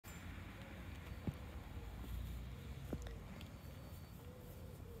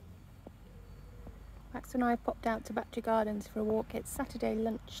Baxter and I popped out to Baxter Gardens for a walk. It's Saturday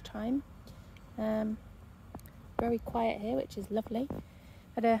lunchtime. Very quiet here, which is lovely.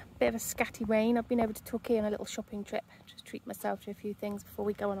 Had a bit of a scatty rain. I've been over to Torquay on a little shopping trip, just treat myself to a few things before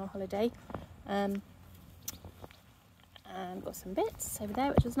we go on our holiday. And got some bits over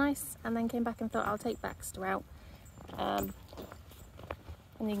there, which was nice, and then came back and thought I'll take Baxter out and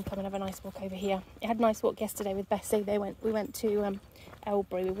then come and have a nice walk over here. I had a nice walk yesterday with Bessie. We went to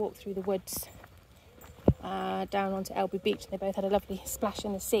Elbury. We walked through the woods down onto Elbury Beach, and they both had a lovely splash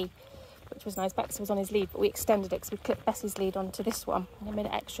in the sea, which was nice. Baxter was on his lead, but we extended it because we clipped Bessie's lead onto this one and it made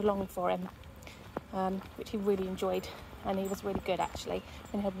it extra long for him, which he really enjoyed, and he was really good actually.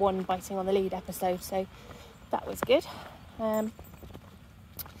 And he had one biting on the lead episode, so that was good. So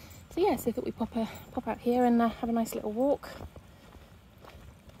yeah, so I thought we'd pop out here and have a nice little walk,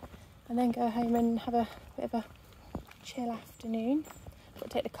 and then go home and have a bit of a chill afternoon. I've got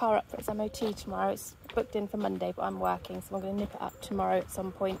to take the car up for its MOT tomorrow. It's booked in for Monday, but I'm working, so I'm going to nip it up tomorrow at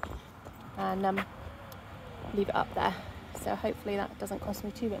some point and leave it up there. So hopefully that doesn't cost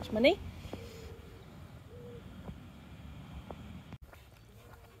me too much money.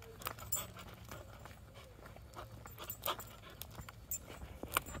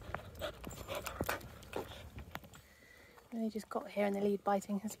 They just got here and the lead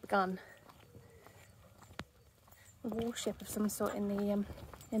biting has begun. A warship of some sort in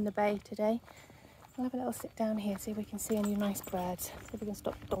the bay today. I'll have a little sit down here, see if we can see any nice birds. See if we can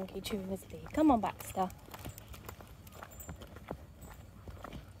stop Donkey chewing his lead. Come on, Baxter.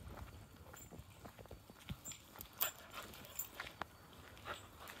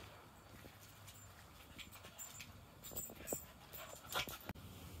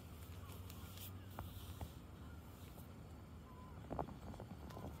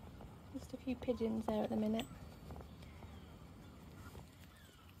 Just a few pigeons there at the minute.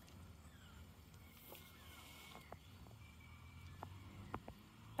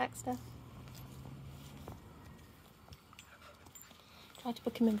 Baxter. Tried to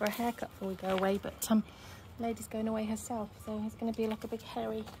book him in for a haircut before we go away, but the lady's going away herself, so he's going to be like a big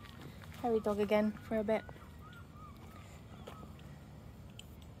hairy dog again for a bit.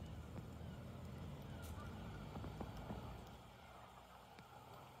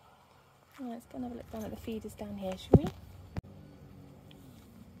 Let's go and have a look down at the feeders down here, shall we?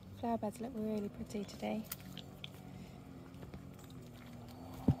 Flower beds look really pretty today.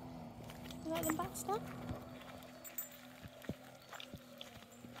 You like them, Baxter?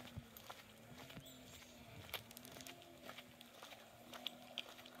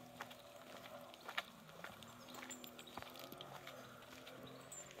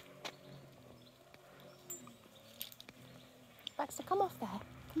 Baxter, come off there.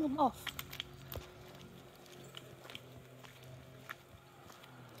 Come on, off.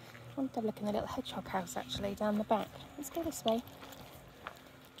 I want to have a look in the little hedgehog house actually down the back. Let's go this way.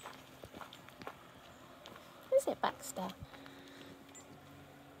 Is it, Baxter?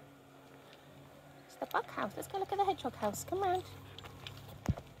 It's the bug house. Let's go look at the hedgehog house. Come round.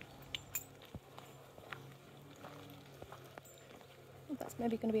 Oh, that's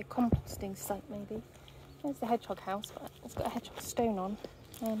maybe going to be a composting site, maybe. There's the hedgehog house, but it's got a hedgehog stone on.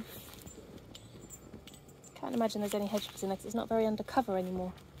 Can't imagine there's any hedgehogs in there because it's not very undercover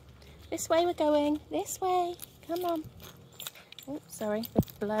anymore. This way we're going. This way. Come on. Oh, sorry.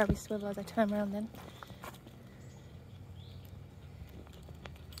 The blurry swivel as I turn around then.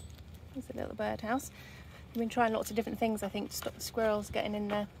 There's a little birdhouse. We've been trying lots of different things, I think, to stop the squirrels getting in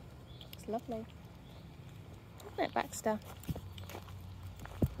there. It's lovely. Isn't it, Baxter?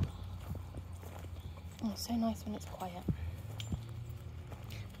 Oh, so nice when it's quiet.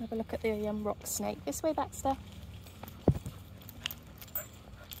 Have a look at the rock snake. This way, Baxter.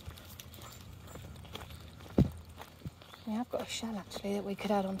 Yeah, I've got a shell actually that we could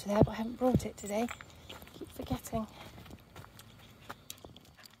add onto there, but I haven't brought it today. Keep forgetting.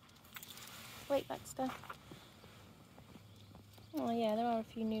 Wait, Baxter. Oh yeah, there are a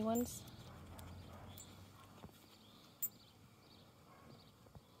few new ones.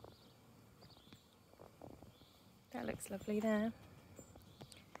 That looks lovely there.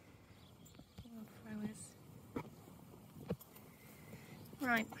 Flowers.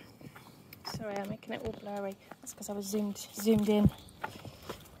 Right. Sorry, I'm making it all blurry. That's because I was zoomed in.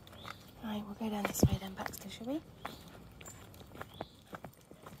 Right, we'll go down this way then, Baxter, shall we?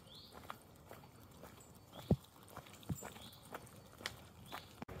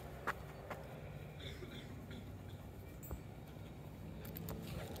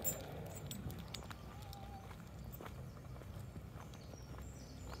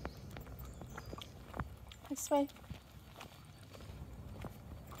 This way.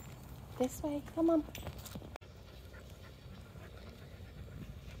 This way, come on.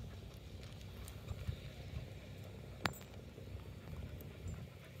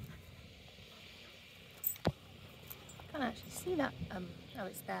 Can't actually see that. Oh,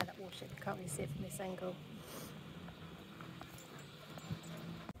 it's there, that watership. I can't really see it from this angle.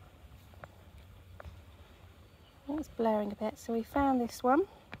 Oh, it's blaring a bit. So we found this one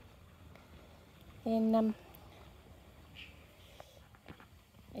in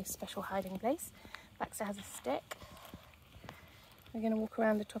a special hiding place. Baxter has a stick. We're going to walk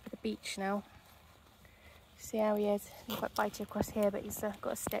around the top of the beach now. See how he is. He's quite bitey across here, but he's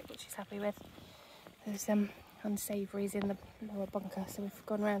got a stick which he's happy with. There's unsavouries in the lower bunker, so we've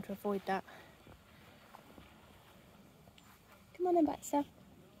gone round to avoid that. Come on then, Baxter.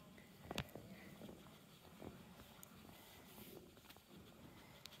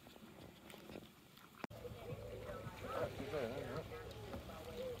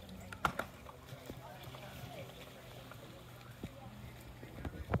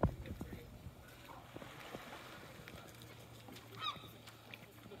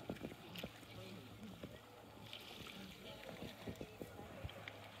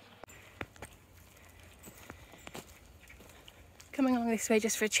 Coming along this way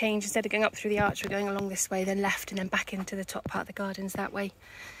just for a change. Instead of going up through the arch, we're going along this way, then left and then back into the top part of the gardens that way,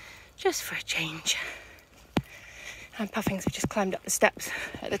 just for a change. And Puffings have just climbed up the steps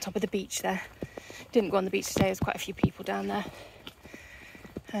at the top of the beach there. Didn't go on the beach today, there's quite a few people down there.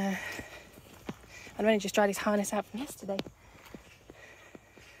 And I've only just dried his harness out from yesterday.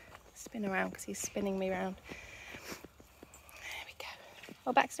 Spin around because he's spinning me around. There we go.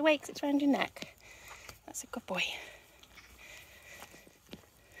 Oh, Baxter, wait, 'cause it's round your neck. That's a good boy.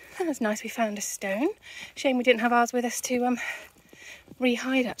 That was nice, we found a stone. Shame we didn't have ours with us to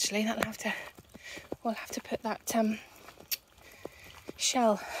re-hide actually. We'll have to put that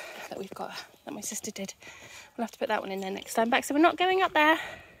shell that we've got, that my sister did. We'll have to put that one in there next time. Baxter, we're not going up there.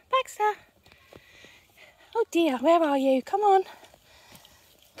 Baxter! Oh dear, where are you? Come on.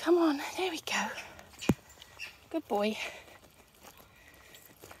 Come on, there we go. Good boy.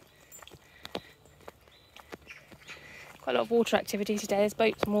 Quite a lot of water activity today. There's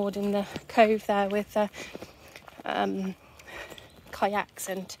boats moored in the cove there with kayaks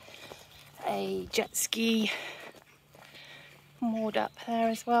and a jet ski moored up there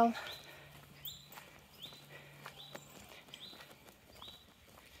as well.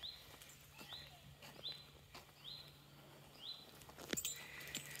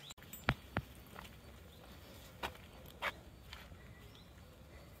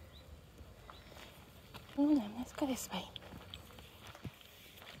 Oh no, let's go this way.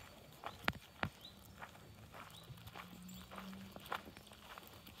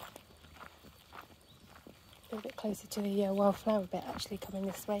 A little bit closer to the wildflower bit actually, coming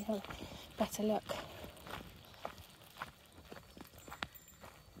this way. Have a better look.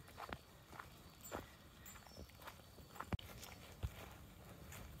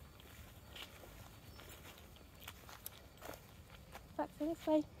 Back to this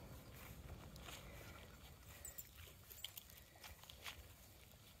way.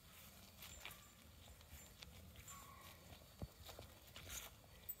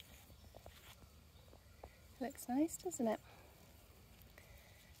 Looks nice, doesn't it?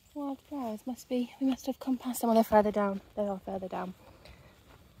 Wildflowers we must have come past them. They're further down. They are further down.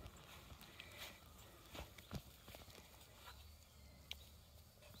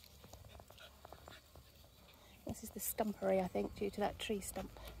 This is the stumpery, I think, due to that tree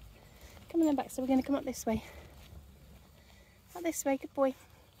stump. Come on then, Baxter, we're going to come up this way. Up this way, good boy.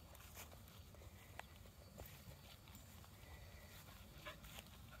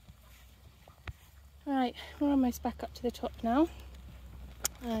 Right, we're almost back up to the top now.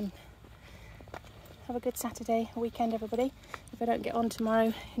 Have a good Saturday, weekend, everybody. If I don't get on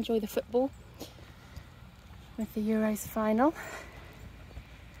tomorrow, enjoy the football with the Euros final.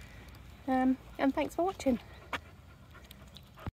 And thanks for watching.